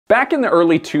Back in the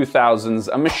early 2000s,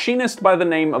 a machinist by the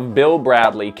name of Bill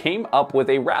Bradley came up with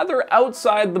a rather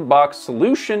outside-the-box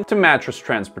solution to mattress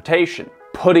transportation: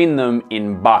 putting them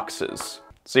in boxes.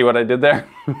 See what I did there?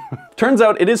 Turns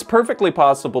out it is perfectly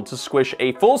possible to squish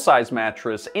a full-size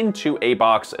mattress into a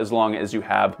box as long as you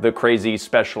have the crazy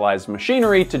specialized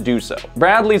machinery to do so.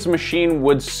 Bradley's machine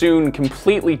would soon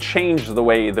completely change the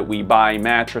way that we buy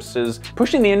mattresses,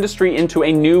 pushing the industry into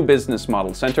a new business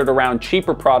model centered around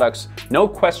cheaper products, no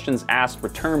questions asked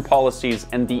return policies,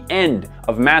 and the end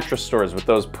of mattress stores with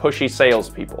those pushy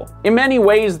salespeople. In many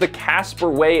ways, the Casper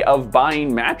way of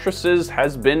buying mattresses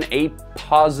has been a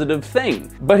positive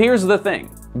thing. But here's the thing.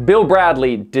 Bill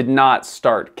Bradley did not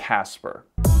start Casper.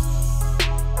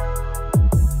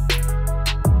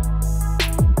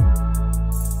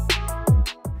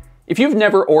 If you've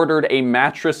never ordered a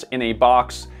mattress in a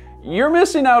box, you're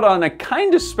missing out on a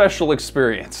kind of special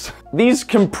experience. These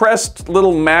compressed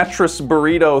little mattress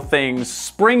burrito things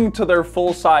spring to their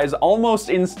full size almost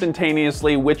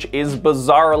instantaneously, which is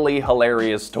bizarrely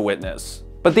hilarious to witness.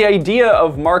 But the idea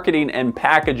of marketing and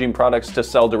packaging products to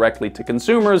sell directly to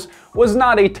consumers was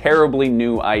not a terribly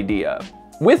new idea.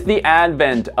 With the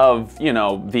advent of,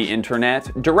 the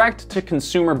internet,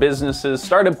 direct-to-consumer businesses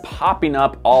started popping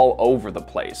up all over the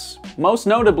place. Most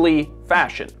notably,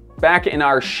 fashion. Back in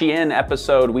our Shein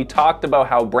episode, we talked about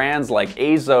how brands like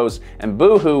ASOS and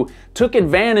Boohoo took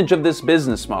advantage of this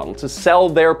business model to sell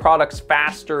their products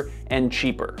faster and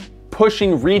cheaper,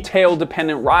 pushing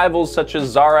retail-dependent rivals such as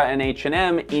Zara and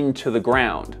H&M into the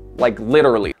ground. Like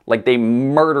literally, like they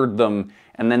murdered them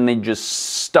and then they just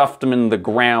stuffed them in the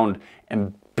ground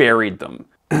and buried them.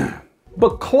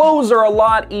 But clothes are a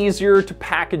lot easier to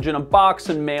package in a box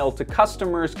and mail to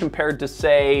customers compared to,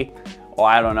 say,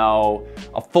 I don't know,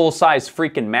 a full-size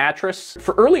freaking mattress.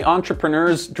 For early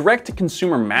entrepreneurs,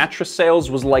 direct-to-consumer mattress sales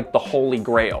was like the holy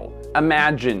grail.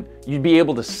 Imagine you'd be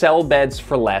able to sell beds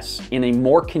for less in a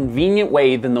more convenient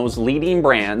way than those leading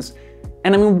brands.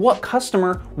 And I mean, what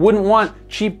customer wouldn't want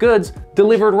cheap goods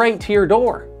delivered right to your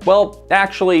door? Well,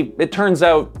 actually, it turns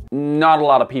out not a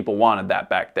lot of people wanted that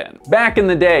back then. Back in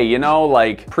the day,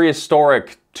 like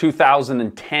prehistoric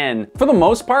 2010, for the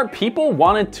most part, people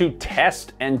wanted to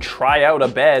test and try out a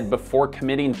bed before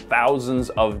committing thousands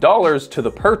of dollars to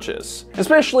the purchase.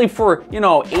 Especially for,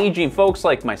 aging folks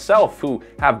like myself who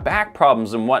have back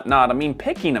problems and whatnot. I mean,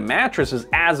 picking a mattress is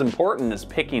as important as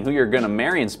picking who you're gonna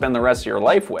marry and spend the rest of your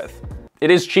life with. It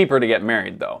is cheaper to get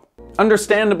married though.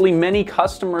 Understandably, many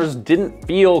customers didn't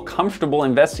feel comfortable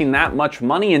investing that much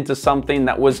money into something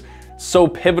that was so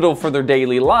pivotal for their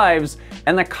daily lives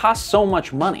and that costs so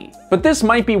much money. But this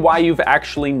might be why you've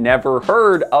actually never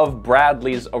heard of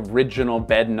Bradley's original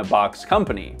bed-in-a-box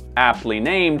company, aptly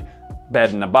named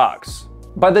Bed-in-a-Box.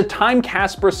 By the time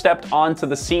Casper stepped onto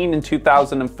the scene in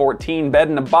 2014,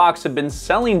 Bed-in-a-Box had been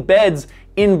selling beds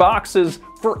in boxes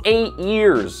for 8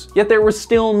 years, yet there was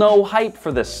still no hype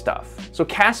for this stuff. So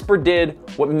Casper did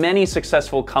what many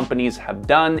successful companies have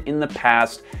done in the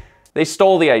past. They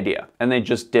stole the idea and they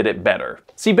just did it better.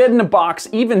 See, Bed-in-a-Box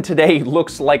even today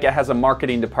looks like it has a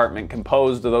marketing department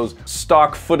composed of those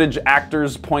stock footage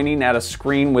actors pointing at a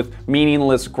screen with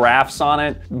meaningless graphs on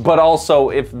it. But also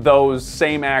if those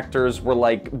same actors were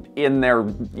like in their,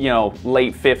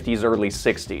 late 50s, early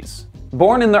 60s.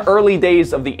 Born in the early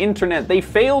days of the internet, they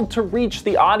failed to reach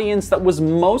the audience that was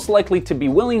most likely to be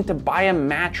willing to buy a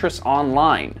mattress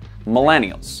online: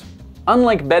 millennials.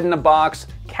 Unlike Bed-in-a-Box,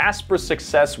 Casper's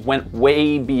success went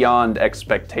way beyond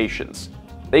expectations.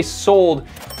 They sold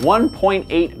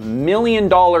 $1.8 million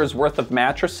worth of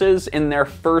mattresses in their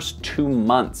first 2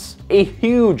 months. A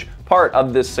huge part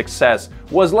of this success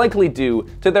was likely due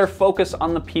to their focus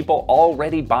on the people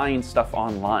already buying stuff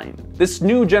online. This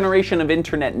new generation of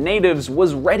internet natives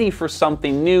was ready for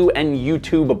something new and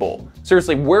YouTubeable.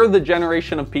 Seriously, we're the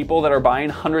generation of people that are buying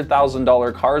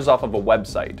 $100,000 cars off of a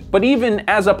website. But even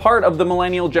as a part of the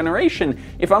millennial generation,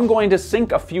 if I'm going to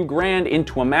sink a few grand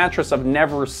into a mattress I've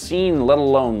never seen, let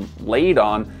alone laid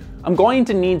on, I'm going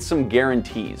to need some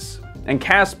guarantees. And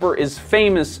Casper is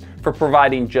famous for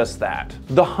providing just that.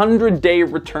 The 100-day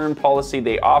return policy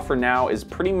they offer now is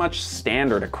pretty much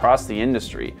standard across the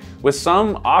industry, with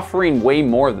some offering way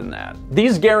more than that.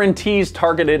 These guarantees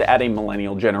targeted at a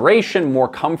millennial generation more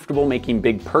comfortable making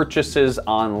big purchases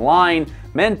online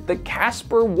meant that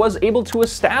Casper was able to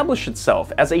establish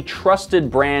itself as a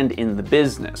trusted brand in the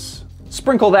business.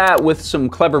 Sprinkle that with some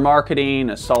clever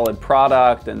marketing, a solid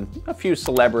product, and a few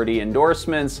celebrity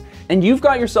endorsements, and you've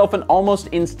got yourself an almost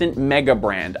instant mega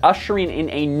brand, ushering in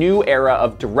a new era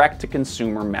of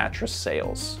direct-to-consumer mattress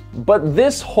sales. But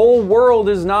this whole world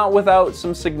is not without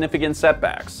some significant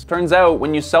setbacks. Turns out,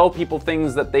 when you sell people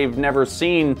things that they've never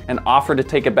seen and offer to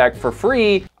take it back for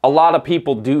free, a lot of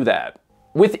people do that.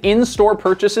 With in-store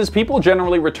purchases, people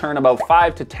generally return about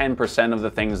 5 to 10% of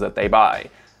the things that they buy.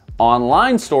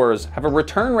 Online stores have a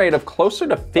return rate of closer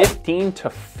to 15 to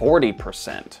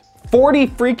 40%. 40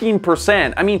 freaking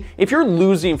percent. I mean, if you're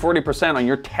losing 40% on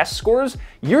your test scores,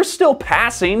 you're still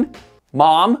passing,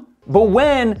 mom. But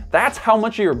when that's how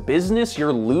much of your business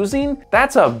you're losing,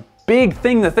 that's a big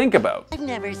thing to think about. I've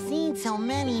never seen so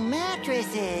many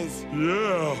mattresses.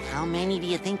 Yeah. How many do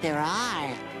you think there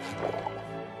are?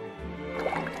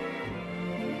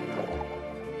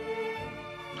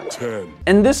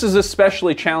 And this is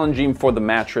especially challenging for the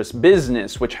mattress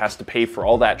business, which has to pay for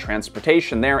all that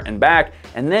transportation there and back,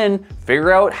 and then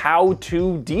figure out how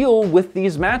to deal with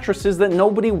these mattresses that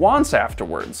nobody wants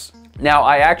afterwards. Now,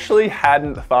 I actually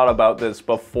hadn't thought about this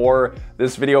before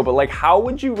this video, but like, how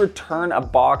would you return a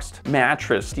boxed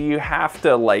mattress? Do you have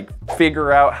to like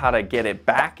figure out how to get it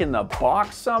back in the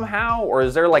box somehow? Or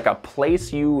is there like a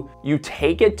place you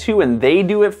take it to and they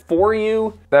do it for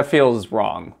you? That feels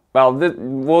wrong. Well,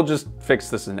 we'll just fix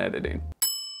this in editing.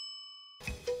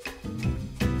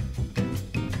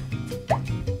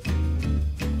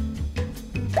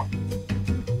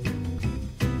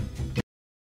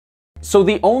 So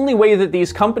the only way that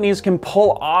these companies can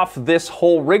pull off this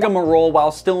whole rigmarole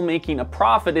while still making a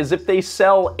profit is if they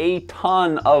sell a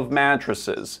ton of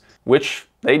mattresses, which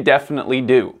they definitely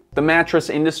do. The mattress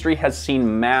industry has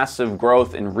seen massive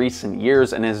growth in recent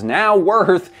years and is now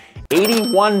worth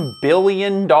 $81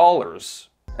 billion.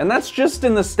 And that's just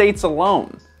in the States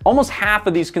alone. Almost half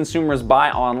of these consumers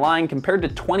buy online compared to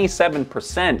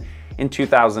 27% in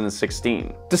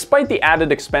 2016. Despite the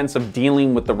added expense of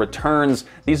dealing with the returns,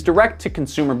 these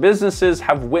direct-to-consumer businesses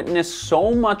have witnessed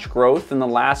so much growth in the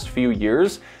last few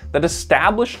years that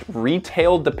established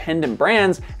retail-dependent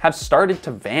brands have started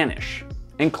to vanish,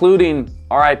 including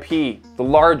RIP, the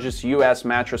largest US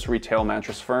mattress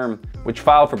firm, which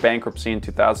filed for bankruptcy in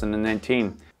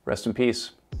 2019. Rest in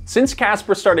peace. Since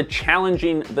Casper started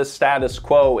challenging the status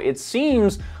quo, it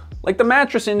seems like the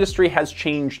mattress industry has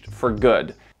changed for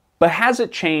good. But has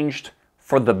it changed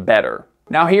for the better?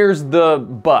 Now here's the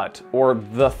but, or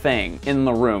the thing, in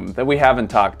the room that we haven't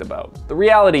talked about. The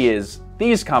reality is,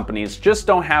 these companies just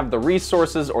don't have the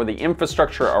resources or the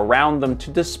infrastructure around them to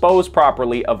dispose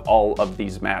properly of all of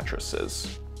these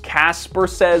mattresses. Casper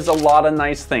says a lot of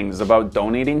nice things about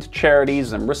donating to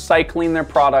charities and recycling their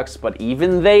products, but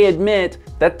even they admit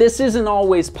that this isn't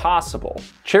always possible.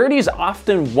 Charities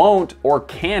often won't or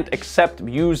can't accept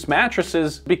used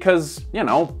mattresses because, you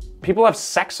know, people have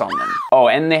sex on them. Oh,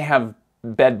 and they have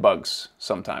bed bugs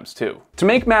sometimes too. To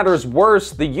make matters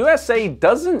worse, the USA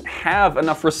doesn't have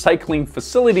enough recycling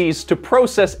facilities to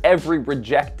process every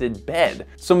rejected bed,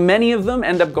 so many of them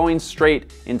end up going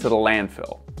straight into the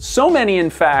landfill. So many,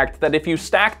 in fact, that if you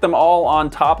stack them all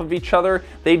on top of each other,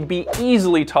 they'd be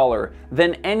easily taller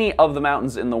than any of the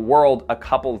mountains in the world a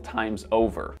couple times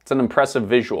over. It's an impressive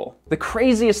visual. The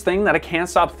craziest thing that I can't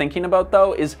stop thinking about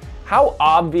though is how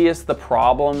obvious the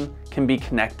problem can be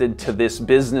connected to this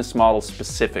business model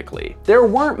specifically. There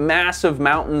weren't massive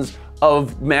mountains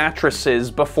of mattresses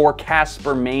before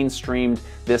Casper mainstreamed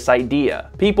this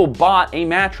idea. People bought a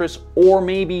mattress or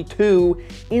maybe two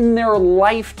in their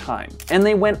lifetime, and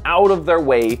they went out of their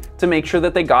way to make sure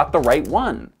that they got the right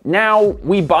one. Now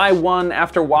we buy one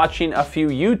after watching a few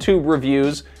YouTube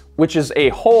reviews, which is a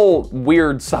whole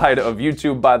weird side of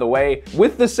YouTube, by the way,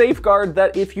 with the safeguard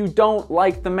that if you don't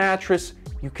like the mattress,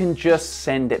 you can just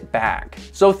send it back.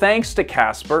 So thanks to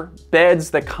Casper,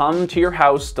 beds that come to your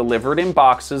house delivered in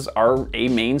boxes are a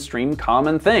mainstream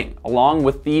common thing, along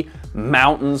with the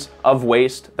mountains of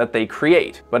waste that they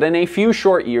create. But in a few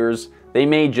short years, they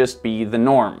may just be the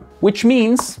norm, which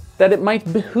means that it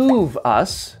might behoove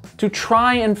us to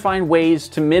try and find ways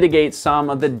to mitigate some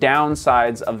of the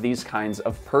downsides of these kinds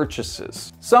of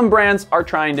purchases. Some brands are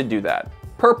trying to do that.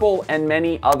 Purple and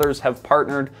many others have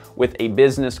partnered with a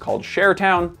business called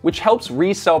ShareTown, which helps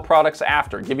resell products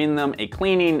after, giving them a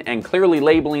cleaning and clearly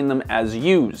labeling them as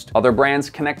used. Other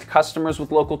brands connect customers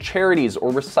with local charities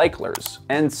or recyclers.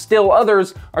 And still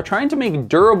others are trying to make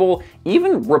durable,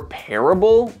 even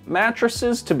repairable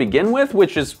mattresses to begin with,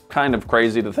 which is kind of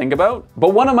crazy to think about.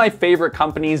 But one of my favorite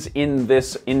companies in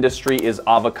this industry is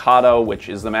Avocado, which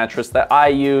is the mattress that I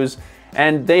use.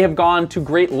 And they have gone to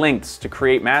great lengths to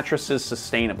create mattresses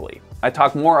sustainably. I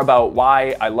talk more about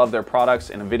why I love their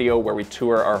products in a video where we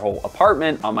tour our whole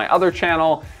apartment on my other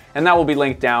channel, and that will be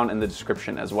linked down in the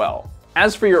description as well.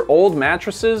 As for your old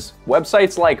mattresses,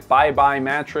 websites like Bye Bye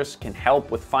Mattress can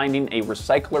help with finding a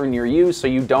recycler near you so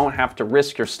you don't have to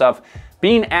risk your stuff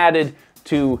being added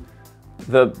to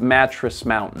the mattress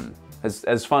mountain.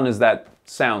 As fun as that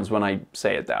sounds when I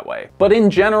say it that way. But in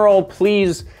general,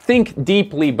 please think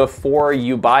deeply before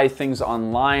you buy things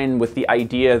online with the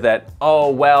idea that, oh,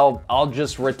 well, I'll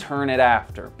just return it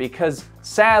after. Because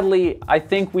sadly, I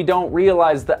think we don't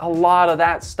realize that a lot of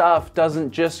that stuff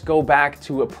doesn't just go back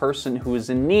to a person who is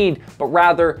in need, but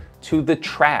rather to the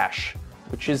trash,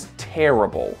 which is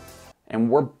terrible. And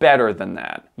we're better than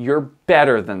that. You're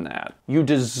better than that. You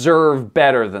deserve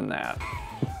better than that.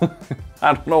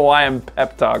 I don't know why I'm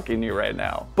pep talking you right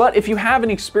now. But if you have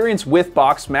an experience with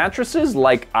box mattresses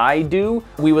like I do,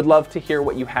 we would love to hear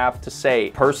what you have to say.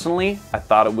 Personally, I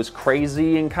thought it was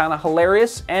crazy and kind of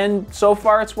hilarious, and so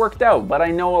far it's worked out, but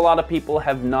I know a lot of people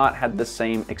have not had the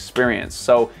same experience.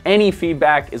 So any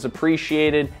feedback is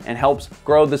appreciated and helps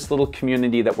grow this little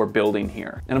community that we're building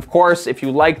here. And of course, if you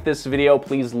like this video,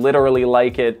 please literally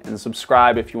like it and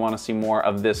subscribe if you want to see more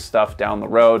of this stuff down the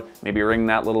road. Maybe ring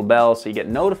that little bell so you get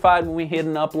notified when we hit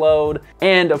an upload.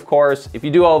 And of course, if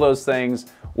you do all those things,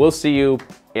 we'll see you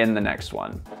in the next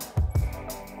one.